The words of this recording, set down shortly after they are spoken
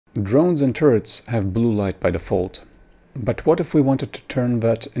Drones and turrets have blue light by default. But what if we wanted to turn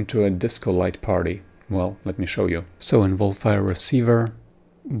that into a disco light party? Well, let me show you. So in Volfire Receiver,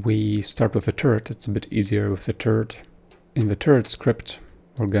 we start with a turret. It's a bit easier with the turret. In the turret script,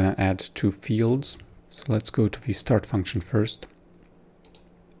 we're gonna add 2 fields. So let's go to the start function first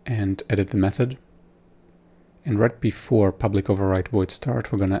and edit the method. And right before public override void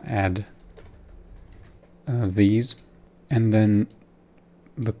start, we're gonna add these, and then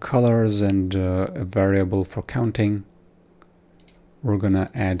the colors and a variable for counting we're gonna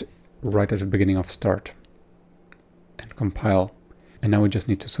add right at the beginning of start and compile. And now we just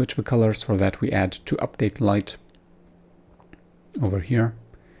need to switch the colors. For that we add to update light over here.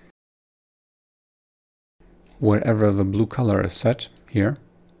 Wherever the blue color is set here,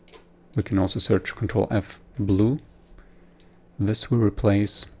 we can also search Ctrl F blue. This we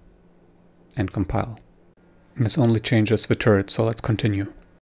replace and compile. This only changes the turret, so let's continue.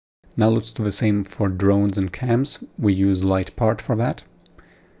 Now let's do the same for drones and cams. We use light part for that.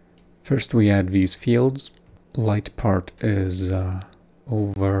 First we add these fields. Light part is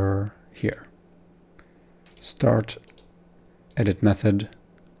over here. Start, edit method.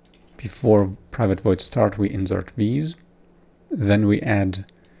 Before private void start we insert these. Then we add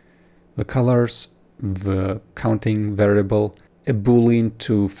the colors, the counting variable, a boolean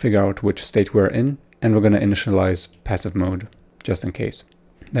to figure out which state we're in, and we're going to initialize passive mode just in case.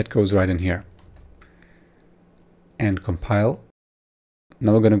 That goes right in here. And compile.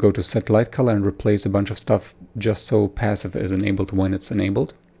 Now we're going to go to set light color and replace a bunch of stuff just so passive is enabled when it's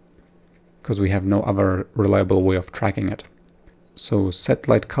enabled, because we have no other reliable way of tracking it. So set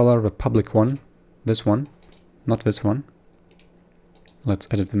light color, the public one, this one, not this one. Let's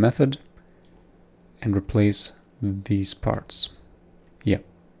edit the method and replace these parts. Yeah.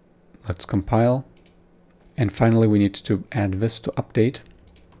 Let's compile. And finally we need to add this to update.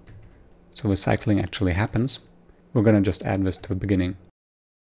 So the cycling actually happens. We're going to just add this to the beginning.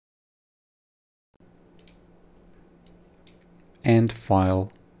 And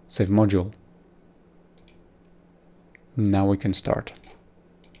file, save module. Now we can start.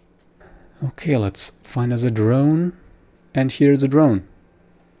 Okay, let's find us a drone. And here's a drone.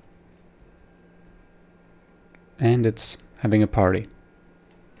 And it's having a party.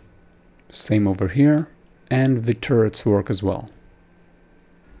 Same over here. And the turrets work as well.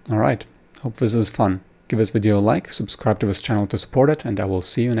 Alright, hope this is fun. Give this video a like, subscribe to this channel to support it, and I will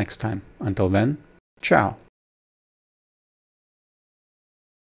see you next time. Until then, ciao!